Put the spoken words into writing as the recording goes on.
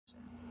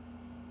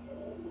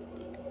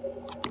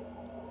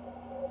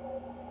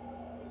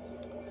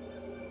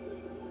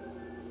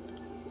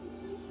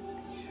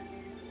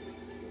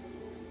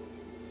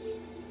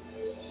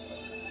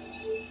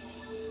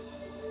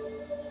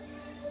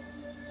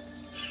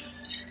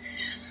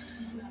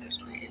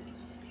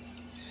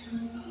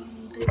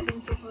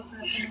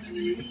what's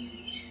happening.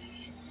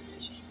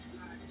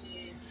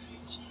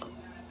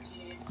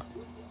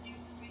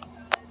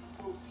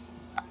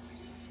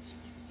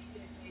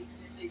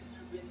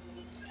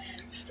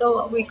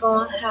 So we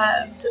gonna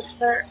have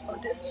dessert or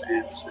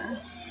disaster.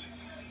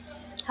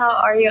 How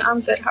are you?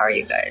 I'm good. How are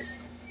you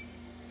guys?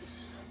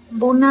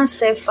 Buna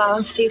se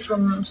fa si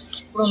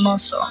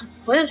frumoso.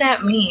 What does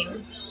that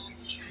mean?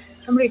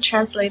 Somebody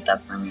translate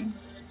that for me.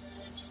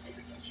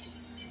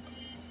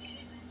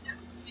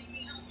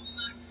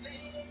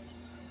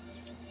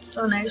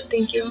 So nice,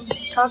 thank you.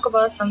 Talk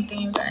about something,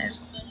 you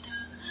guys.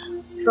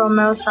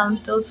 Romeo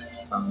Santos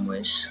from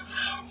Wish.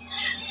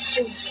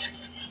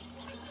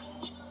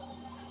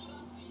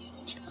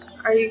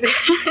 Are you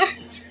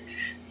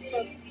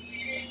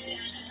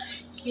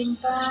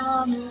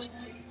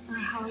Kimbamos, a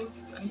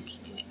house and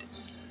kid.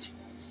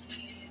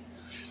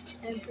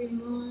 Every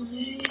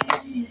morning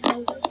I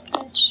look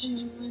at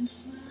you and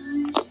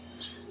smile.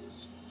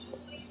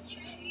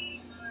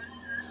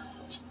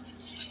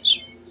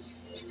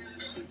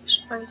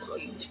 Sprinkle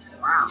you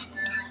around.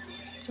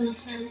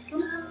 Sometimes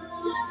love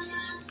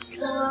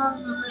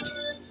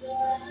comes.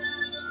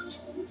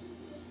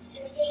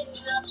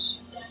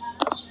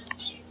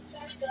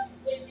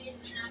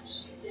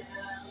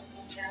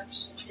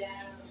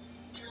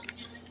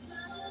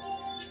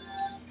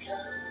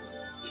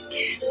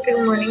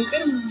 Good morning,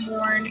 good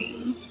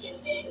morning.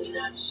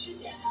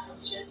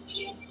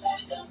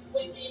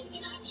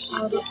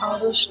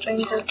 Auto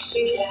stranger,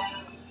 please.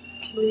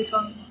 Leave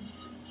on.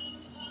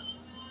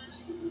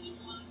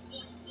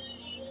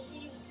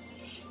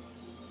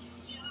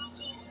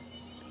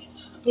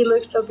 You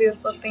look so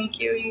beautiful, thank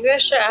you. You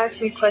guys should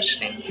ask me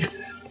questions.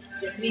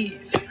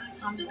 Please,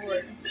 I'm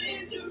bored.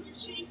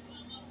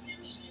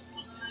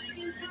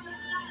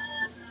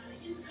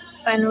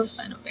 Final,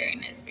 very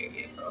nice, very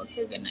beautiful.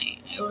 Okay, good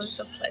night. It was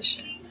a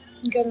pleasure.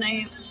 Good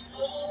night.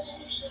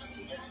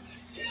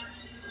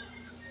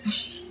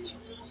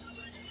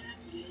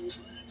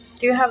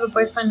 Do you have a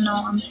boyfriend? No,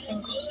 I'm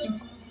single.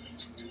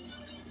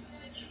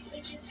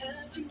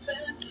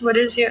 What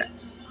is your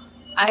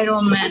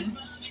idol man?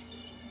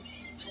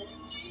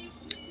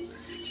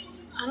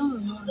 I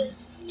don't know.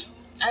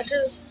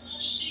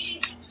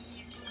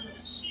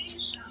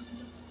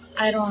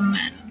 Idol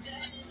man.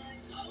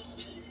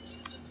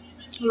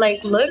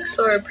 Like looks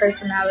or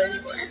personality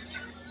wise?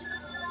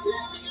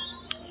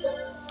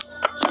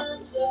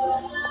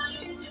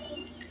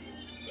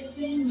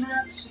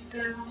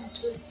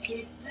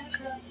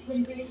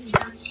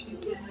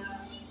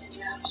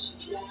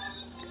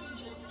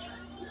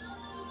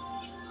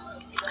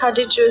 How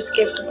did you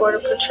escape the Border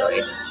Patrol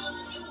agents?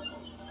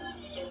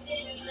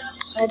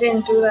 I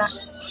didn't do that.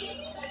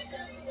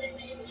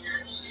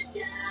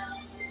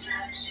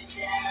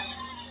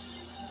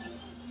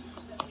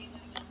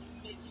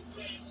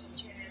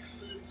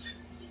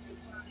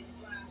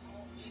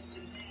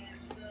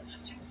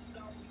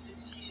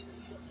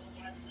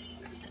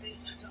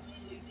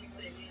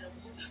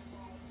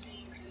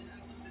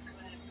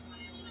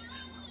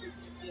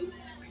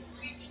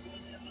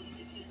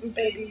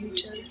 Baby, it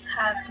just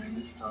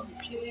happened, so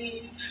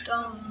please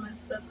don't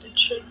mess up the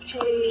trick.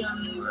 Hey,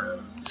 on the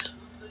road.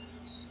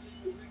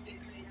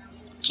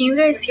 Can you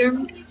guys hear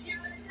me?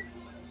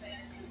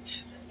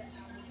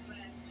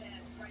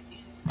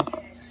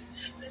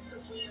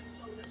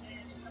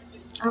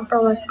 I'm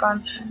from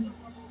Wisconsin.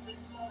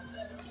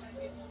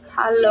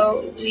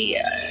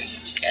 Hallelujah,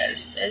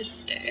 guess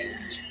is there.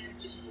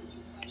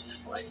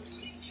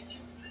 What?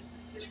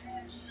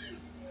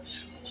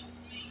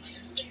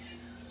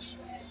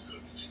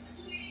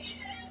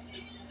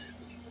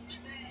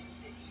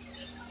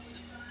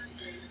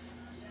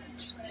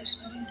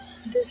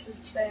 This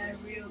is bad,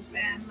 real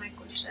bad.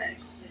 Michael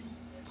Jackson,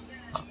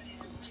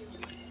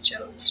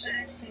 Joe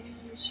Jackson,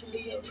 you should be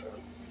your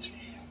girlfriend.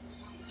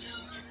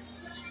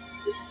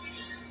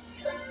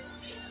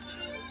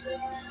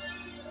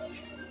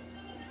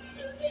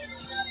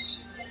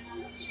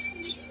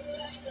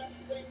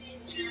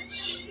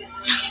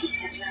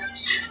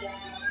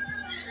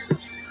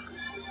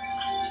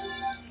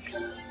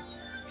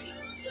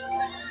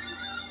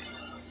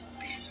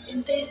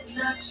 And it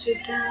knocks you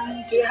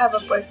down. Do you have a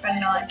boyfriend?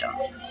 No, I don't.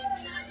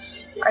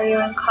 Are you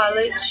in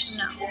college?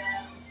 No,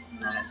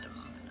 not at the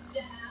moment.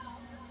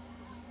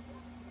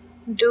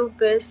 No. Du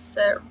bist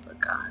sehr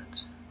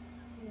bekannt.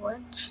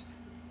 What?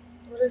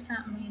 What does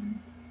that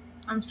mean?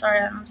 I'm sorry,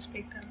 I don't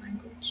speak that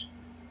language.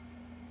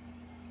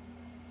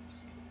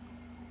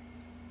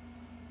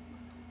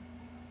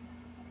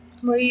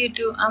 What do you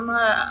do? I'm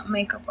a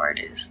makeup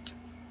artist.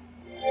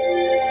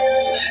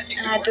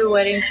 And I do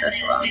weddings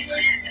as well.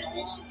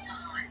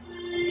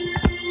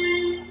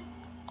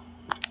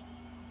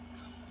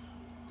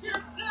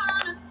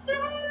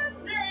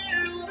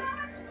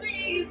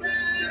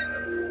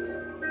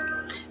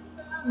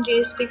 Do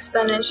you speak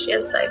Spanish?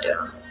 Yes, I do.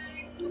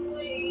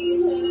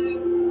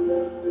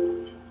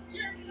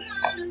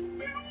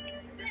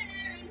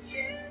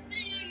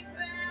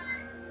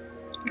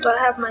 Do I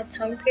have my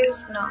tongue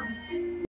pierced? No.